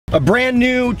A brand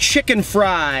new chicken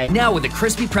fry. Now with a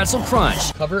crispy pretzel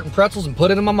crunch. Cover it in pretzels and put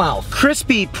it in my mouth.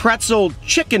 Crispy Pretzel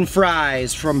Chicken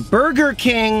Fries from Burger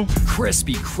King.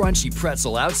 Crispy, crunchy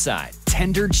pretzel outside.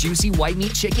 Tender, juicy white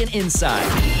meat chicken inside.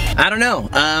 I don't know.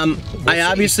 I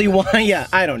obviously want, yeah,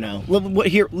 I don't know. What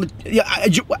here, yeah,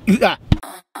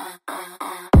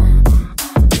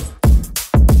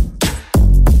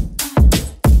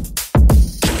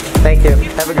 Thank you.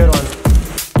 Have a good one.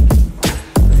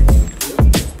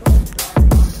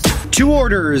 2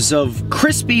 orders of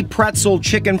crispy pretzel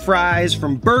chicken fries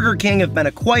from Burger King have been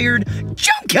acquired.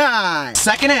 Jump cut!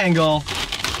 Second angle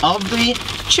of the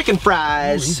chicken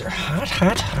fries. Oh, these are hot,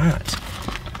 hot,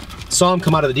 hot. Saw them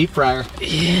come out of the deep fryer.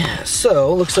 Yeah,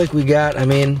 so looks like we got, I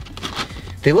mean,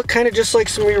 they look kind of just like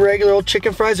some regular old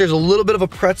chicken fries. There's a little bit of a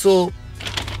pretzel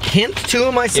hint to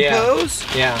them, I suppose.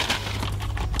 Yeah.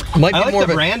 Might be I like more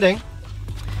the of branding.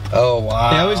 Oh,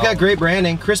 wow. They always got great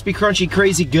branding. Crispy, crunchy,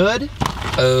 crazy good.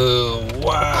 Oh,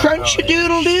 wow. Crunchy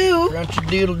doodle doo. Crunchy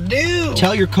doodle doo.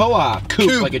 Tell your co-op.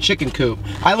 Coop, like a chicken coop.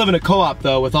 I live in a co-op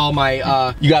though with all my,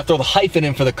 You gotta throw the hyphen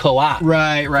in for the co-op.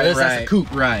 Right, That's a coop.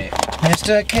 Right.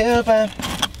 Mr. Cooper.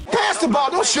 Pass the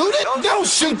ball, don't shoot it. Don't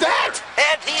shoot that.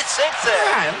 And he sinks it.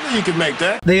 Yeah, you can make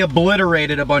that. They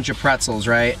obliterated a bunch of pretzels,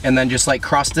 right? And then just like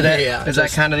crusted it? Yeah. Is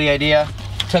that kind of the idea?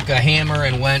 Took a hammer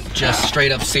and went just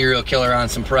straight up serial killer on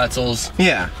some pretzels.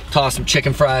 Yeah. Tossed some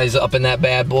chicken fries up in that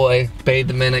bad boy, bathed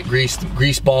them in it,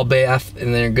 grease ball bath,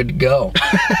 and they're good to go.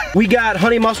 We got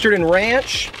honey mustard and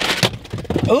ranch.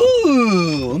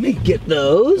 Ooh, let me get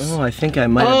those. Oh, I think I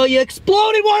might Oh, you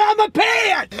exploded one on my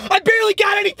pants! I barely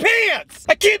got any pants!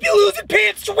 I can't be losing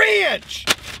pants to ranch!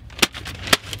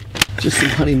 Just some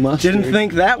honey mustard. Didn't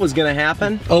think that was gonna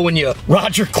happen. Oh, when you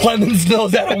Roger Clemens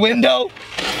nose out a window?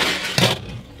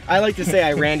 I like to say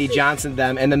I Randy Johnsoned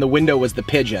them, and then the window was the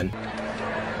pigeon.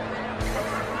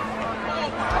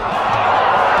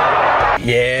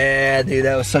 Yeah, dude,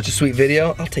 that was such a sweet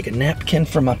video. I'll take a napkin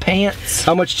for my pants.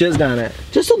 How much jizzed on it?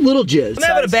 Just a little jizz. I'm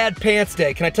having a bad pants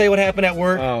day. Can I tell you what happened at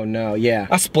work? Oh no, yeah.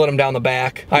 I split them down the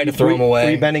back. I had to throw them away.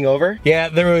 Were you bending over? Yeah,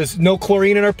 there was no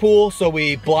chlorine in our pool, so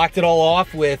we blocked it all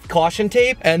off with caution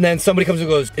tape. And then somebody comes and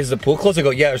goes, is the pool closed? I go,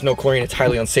 yeah, there's no chlorine. It's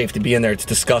highly unsafe to be in there. It's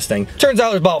disgusting. Turns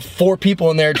out there's about 4 people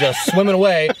in there just swimming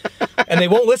away, and they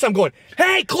won't listen. I'm going,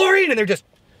 hey, chlorine! And they're just...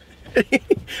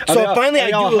 So finally I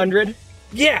do 100?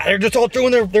 Yeah, they're just all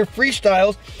doing their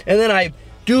freestyles, and then I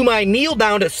do my kneel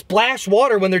down to splash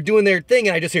water when they're doing their thing,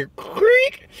 and I just hear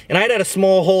creak, and I had a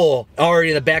small hole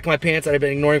already in the back of my pants that I've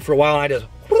been ignoring for a while, and I just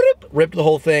ripped the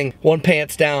whole thing. One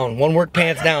pants down, one work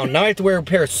pants down. Now I have to wear a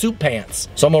pair of suit pants.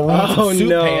 So I'm gonna ruin some suit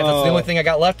pants. That's the only thing I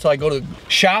got left till I go to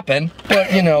shopping.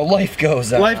 But you know, life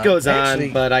goes on. Life goes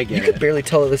on, but I get it. You could barely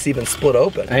tell that this even split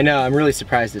open. I know, I'm really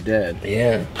surprised it did.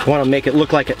 Yeah. I want to make it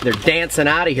look like they're dancing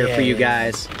out of here for you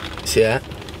guys. See that?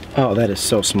 Oh, that is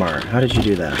so smart. How did you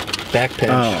do that? Back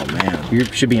pinch. Oh man, you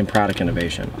should be in product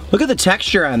innovation. Look at the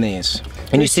texture on these.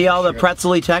 And you see all the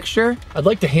pretzel-y texture? I'd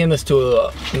like to hand this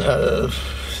to a,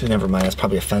 never mind, that's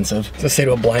probably offensive. I was gonna say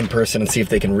to a blind person and see if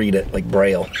they can read it, like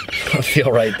Braille. I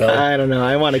feel right though. I don't know,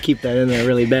 I want to keep that in there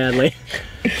really badly.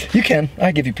 You can,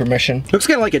 I give you permission. Looks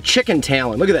kind of like a chicken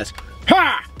talon, look at this.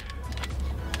 Ha!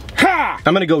 Ha!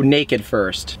 I'm gonna go naked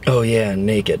first. Oh yeah,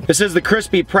 naked. This is the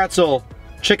Crispy Pretzel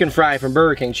Chicken Fry from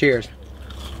Burger King, cheers.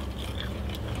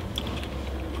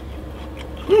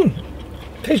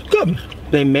 Tastes good.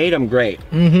 They made them great.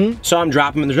 Saw them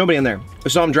drop them, and there's nobody in there. I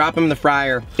saw them drop them in the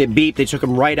fryer. It beeped. They took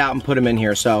them right out and put them in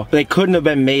here. So they couldn't have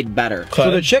been made better. Okay. So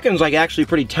the chicken's like actually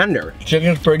pretty tender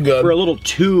Chicken's pretty good. for a little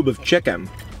tube of chicken.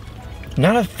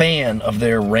 Not a fan of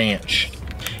their ranch.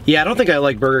 Yeah, I don't think I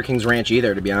like Burger King's ranch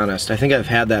either, to be honest. I think I've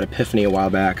had that epiphany a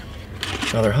while back.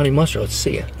 Now their honey mustard, let's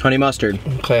see it. Honey mustard.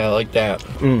 Okay, I like that.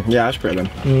 Yeah, that's pretty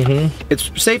good. It's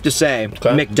safe to say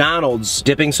McDonald's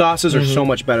dipping sauces are so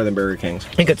much better than Burger King's. I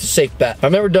think it's a safe bet.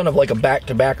 I've never done like a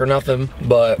back-to-back or nothing,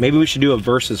 but... Maybe we should do a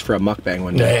versus for a mukbang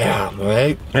one day. Yeah,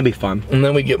 right? That'd be fun. And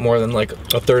then we get more than like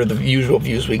a third of the usual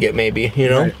views we get maybe, you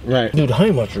know? Right. Dude,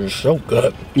 honey mustard is so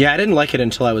good. Yeah, I didn't like it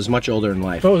until I was much older in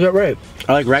life. Oh, is that right?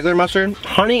 I like regular mustard.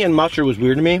 Honey and mustard was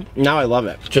weird to me. Now I love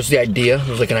it. Just the idea? It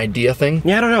was like an idea thing?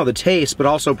 Yeah, I don't know, the taste, but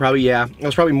also probably, yeah, I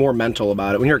was probably more mental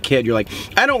about it. When you're a kid, you're like,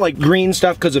 I don't like green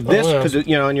stuff because of this, because,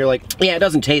 you know, and you're like, yeah, it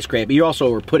doesn't taste great, but you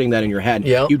also were putting that in your head.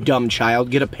 Yeah. You dumb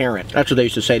child, get a parent. That's what they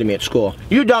used to say to me at school.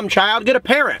 You dumb child, get a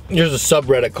parent. There's a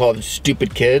subreddit called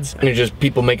Stupid Kids, and it's just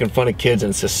people making fun of kids, and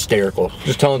it's hysterical.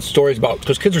 Just telling stories about,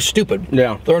 because kids are stupid.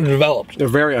 Yeah. They're underdeveloped. They're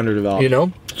very underdeveloped. You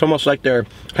know? It's almost like they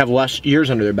have less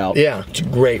years under their belt. Yeah, it's a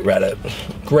great Reddit.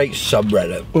 Great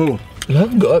subreddit. Ooh.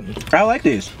 That's good. I like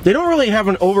these. They don't really have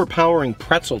an overpowering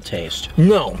pretzel taste.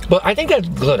 No, but I think that's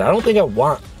good. I don't think I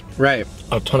want Right.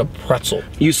 a ton of pretzel.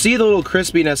 You see the little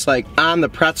crispiness like on the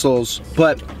pretzels,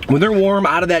 but when they're warm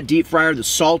out of that deep fryer, the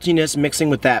saltiness mixing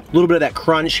with that little bit of that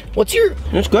crunch.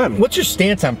 It's good. What's your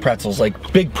stance on pretzels?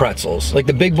 Like big pretzels, like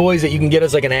the big boys that you can get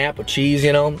as like an app with cheese,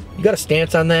 you know? You got a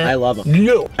stance on that? I love them.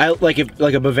 No. I like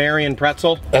a Bavarian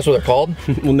pretzel. That's what they're called?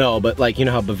 Well, no, but like, you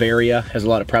know how Bavaria has a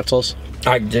lot of pretzels?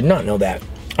 I did not know that.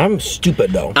 I'm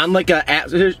stupid though. On like to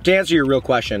answer your real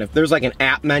question, if there's like an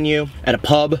app menu at a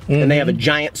pub and they have a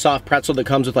giant soft pretzel that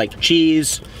comes with like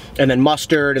cheese and then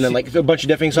mustard and then like a bunch of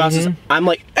dipping sauces, I'm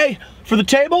like, hey, for the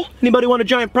table, anybody want a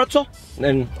giant pretzel?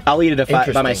 And I'll eat it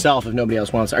by myself if nobody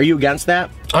else wants it. Are you against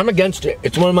that? I'm against it.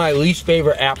 It's one of my least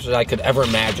favorite apps that I could ever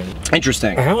imagine.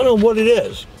 Interesting. I don't know what it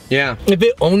is. Yeah. If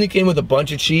it only came with a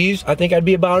bunch of cheese, I think I'd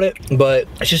be about it. But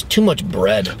it's just too much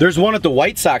bread. There's one at the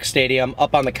White Sox Stadium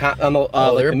up on the like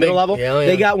the middle level. Yeah, yeah.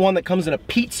 They got one that comes in a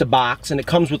pizza box and it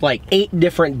comes with like 8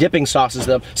 different dipping sauces.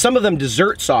 Some of them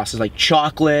dessert sauces like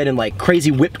chocolate and like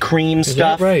crazy whipped cream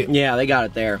stuff. That right? Yeah, they got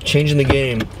it there. Changing the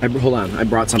game. Hold on, I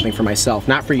brought something for myself,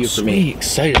 not for you, for me.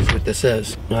 Excited to see what this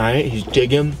is. All right, he's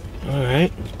digging. All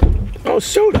right. Oh,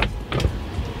 soda.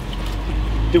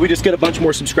 Did we just get a bunch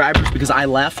more subscribers because I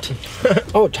left?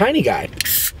 Oh, tiny guy.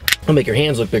 I'll make your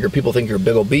hands look bigger. People think you're a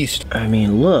big old beast. I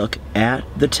mean, look at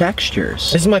the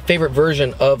textures. This is my favorite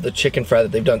version of the chicken fry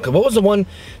that they've done. Cause what was the one?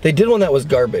 They did one that was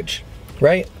garbage,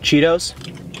 right? Cheetos?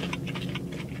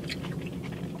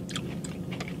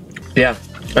 Yeah.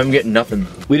 I'm getting nothing.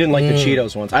 We didn't like the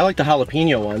Cheetos ones. I like the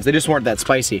jalapeno ones. They just weren't that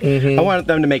spicy. I wanted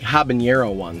them to make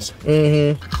habanero ones.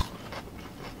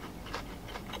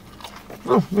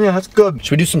 Oh, yeah, that's good.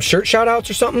 Should we do some shirt shout outs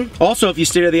or something? Also, if you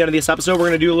stay to the end of this episode, we're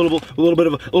gonna do a little bit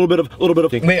of.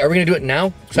 Wait, are we gonna do it now?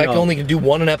 Because I can only do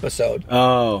one an episode.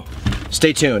 Oh,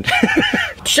 stay tuned.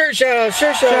 Shirt shout out,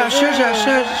 shirt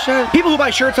shout out. People who buy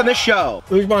shirts on this show.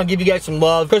 We just want to give you guys some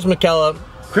love. Chris McKella.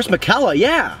 Chris McKella,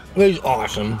 yeah. He's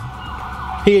awesome.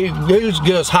 He just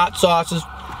gives us hot sauces.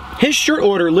 His shirt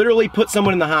order literally put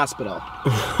someone in the hospital,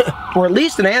 or at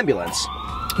least an ambulance.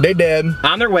 They did.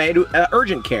 On their way to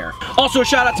urgent care. Also,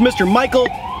 shout out to Mr. Michael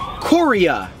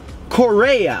Correa.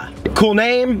 Cool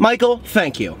name, Michael.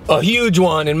 Thank you. A huge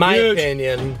one, in my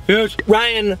opinion. Huge.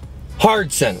 Ryan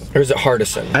Hardson. Or is it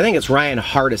Hardison? I think it's Ryan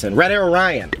Hardison. Red Arrow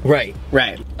Ryan. Right.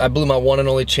 Right. I blew my one and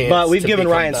only chance. But we've given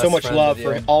Ryan so much love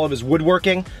for all of his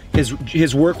woodworking,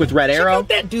 his work with Red Arrow. Check out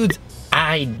that dude's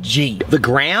IG. The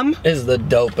gram is the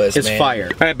dopest, is fire.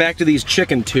 All right, back to these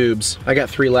chicken tubes. I got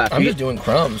 3 left. I'm just doing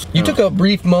crumbs. You took a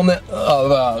brief moment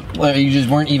of where you just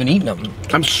weren't even eating them.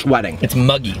 I'm sweating. It's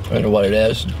muggy. I don't know what it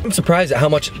is. I'm surprised at how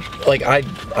much, like, I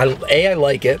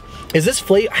like it. Is this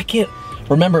flavor? I can't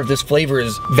remember if this flavor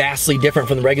is vastly different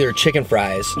from the regular chicken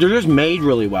fries. They're just made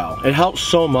really well. It helps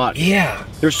so much. Yeah.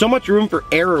 There's so much room for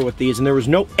error with these, and there was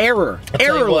no error.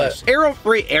 Errorless.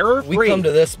 Error-free. Error-free. We come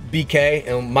to this BK,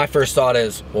 and my first thought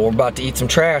is, well, we're about to eat some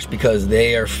trash because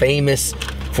they are famous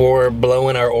for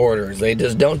blowing our orders. They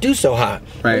just don't do so hot.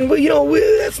 Right. But you know,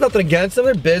 that's nothing against them.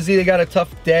 They're busy. They got a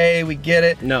tough day. We get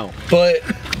it. No. But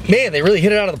man, they really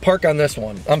hit it out of the park on this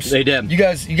one. They did. You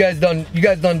guys done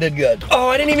did good. Oh,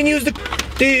 I didn't even use the,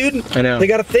 dude. I know. They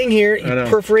got a thing here. You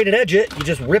perforated edge it. You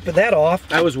just rip that off.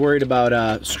 I was worried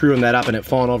about screwing that up and it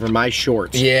falling over my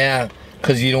shorts. Yeah,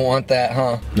 because you don't want that,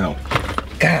 huh? No.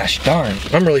 Gosh darn.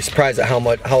 I'm really surprised at how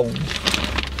much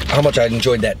I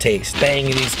enjoyed that taste.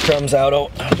 Banging these crumbs out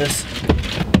of this.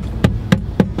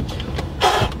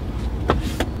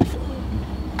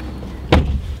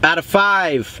 Out of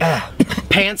 5.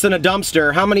 Pants in a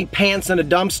dumpster. How many pants in a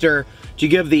dumpster do you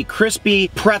give the Crispy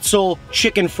Pretzel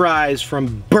Chicken Fries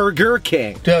from Burger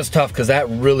King? That was tough because that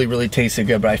really tasted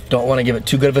good, but I don't want to give it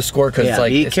too good of a score because it's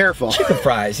like, be careful. Chicken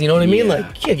fries, you know what I mean? Yeah. Like,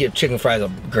 you can't give chicken fries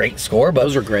a great score, but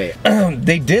those are great.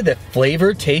 They did. The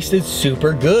flavor tasted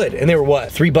super good, and they were what,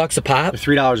 $3 a pop?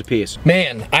 $3 a piece.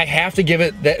 Man, I have to give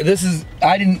it.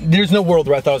 There's no world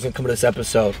where I thought I was gonna come to this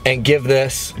episode and give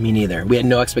this. Me neither. We had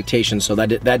no expectations, so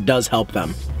that does help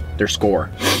them. Their score.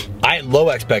 I had low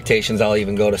expectations, I'll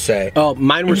even go to say. Oh,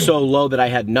 mine were so low that I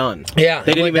had none. Yeah.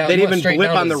 They didn't even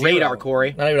blip on the radar,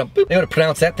 Corey. Not even a boop. They would have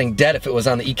pronounced that thing dead if it was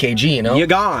on the EKG, you know? You're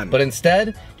gone. But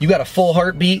instead, you got a full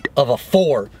heartbeat of a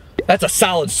 4. That's a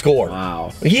solid score.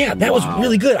 Wow. Yeah, that was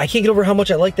really good. I can't get over how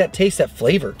much I like that taste, that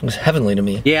flavor. It was heavenly to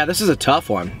me. Yeah, this is a tough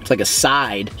one. It's like a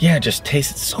side. Yeah, it just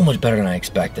tasted so much better than I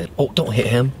expected. Oh, don't hit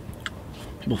him.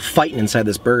 people fighting inside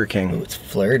this Burger King. Ooh, it's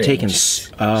flirting. Taking,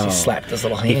 she slapped his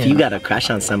little hand. If you got a crush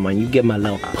on someone, you give them a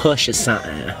little push or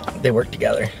something. They work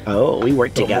together. Oh, we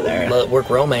work together. Little work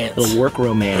romance. Little work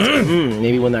romance.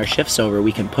 Maybe when our shift's over,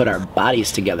 we can put our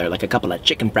bodies together like a couple of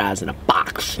chicken fries in a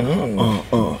box.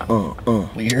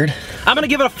 Weird. I'm gonna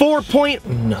give it a 4.0.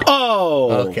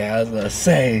 No. Okay, I was gonna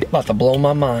say, about to blow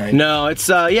my mind. No, it's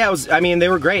yeah, it was. I mean, they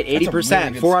were great. 80%,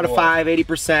 really 4 out of 5,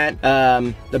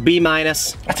 80%. The B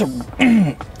minus. That's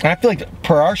a. I feel like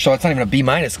per our show, it's not even a B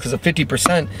minus because a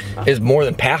 50% is more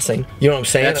than passing. You know what I'm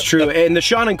saying? That's true. In the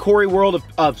Sean and Corey world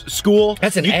of school,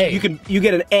 that's an A. You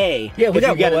get an A. Yeah, we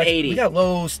got an 80. We got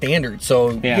low standards,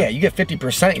 so yeah, you get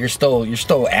 50%. You're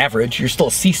still average. You're still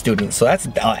a C student, so that's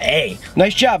A.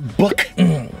 Nice job, Book.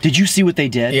 Did you see what they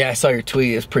did? Yeah, I saw your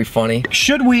tweet. It's pretty funny.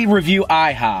 Should we review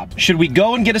IHOB? Should we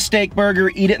go and get a steak burger,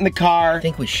 eat it in the car? I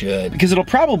think we should. Because it'll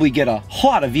probably get a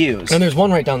lot of views. And there's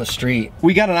one right down the street.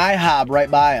 We got an IHOB right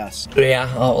by us.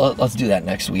 Yeah, let's do that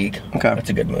next week. Okay.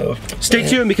 That's a good move. Stay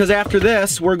tuned because after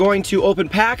this, we're going to open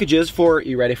packages for,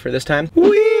 you ready for this time?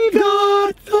 We've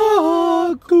got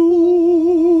the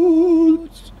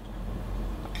goods.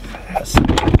 Yes.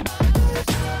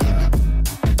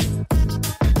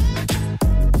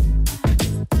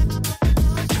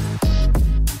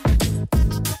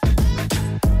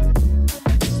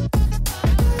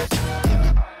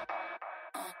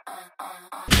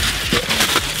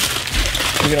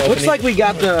 Looks like we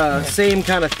got the same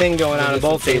kind of thing going on in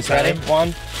both these. Ready?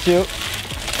 1, 2.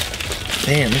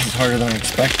 Damn, this is harder than I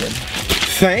expected.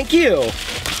 Thank you.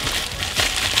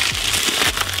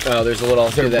 Oh, there's a little.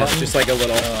 Do this, just like a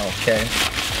little. Oh, okay.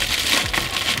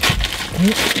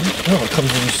 Oh, it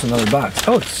comes in just another box.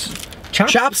 Oh, it's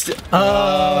chopstick.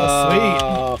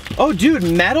 Oh, sweet. Oh, dude,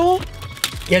 metal.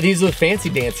 Yeah, these are the fancy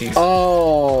dancies.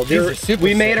 Oh, these are super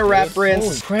we made a reference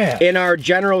Holy crap. in our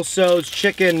General Tso's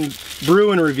chicken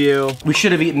Brun review. We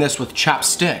should have eaten this with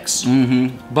chopsticks.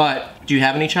 But do you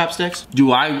have any chopsticks?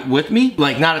 Do I with me?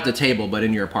 Like not at the table, but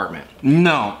in your apartment.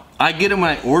 No. I get them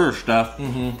when I order stuff.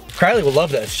 Kylie will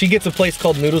love this. She gets a place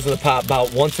called Noodles in the Pot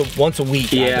about once a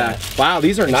week. Yeah. Wow,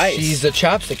 these are nice. She's a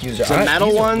chopstick user. Some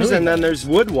metal ones really and then there's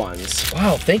wood ones.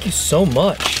 Wow, thank you so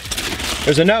much.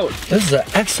 There's a note. This is an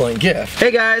excellent gift. Hey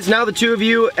guys, now the two of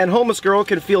you and Homeless Girl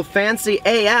can feel fancy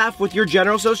AF with your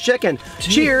General Tso's chicken.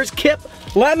 Dude. Cheers, Kip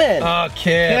Lemon. Oh,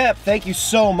 Kip. Kip, thank you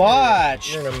so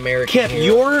much. You're an American Kip, hero.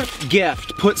 your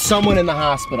gift put someone in the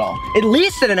hospital. At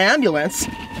least in an ambulance.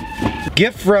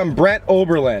 Gift from Brent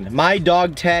Oberlin, My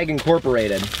Dog Tag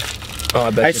Incorporated. Oh,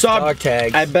 I bet I saw dog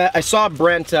tags. I saw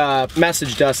Brent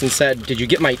messaged us and said, "Did you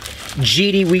get my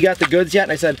GD We Got the Goods yet?"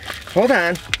 And I said, "Hold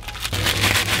on."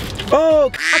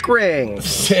 Oh, cock rings.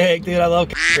 Sick, dude. I love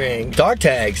cock rings. Dog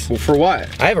tags. Well, for what?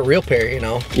 I have a real pair, you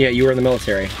know. Yeah, you were in the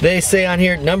military. They say on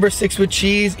here, number 6 with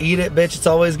cheese, eat it, bitch. It's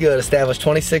always good. Established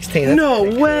 2016. That's no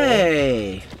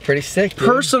way. Cool. Pretty sick, dude.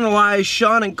 Personalized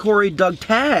Sean and Corey Doug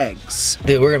tags.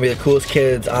 Dude, we're gonna be the coolest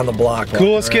kids on the block.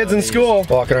 Coolest kids in school.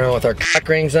 Walking around with our cock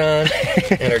rings on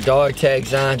and our dog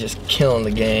tags on, just killing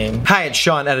the game. Hi, it's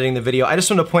Sean editing the video. I just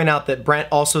want to point out that Brent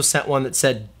also sent one that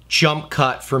said jump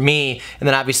cut for me, and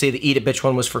then obviously the eat it bitch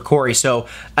one was for Corey, so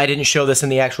I didn't show this in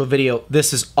the actual video.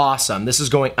 This is awesome. This is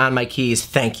going on my keys.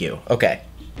 Thank you. Okay.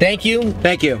 Thank you.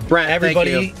 Thank you. Brent,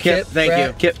 everybody. Thank you. Kip, thank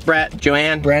you. Kip, Brett,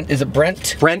 Joanne. Brent, is it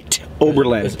Brent? Brent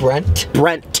Oberlin. Is Brent?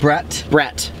 Brent. Brett.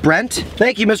 Brett. Brent.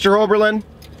 Thank you, Mr. Oberlin.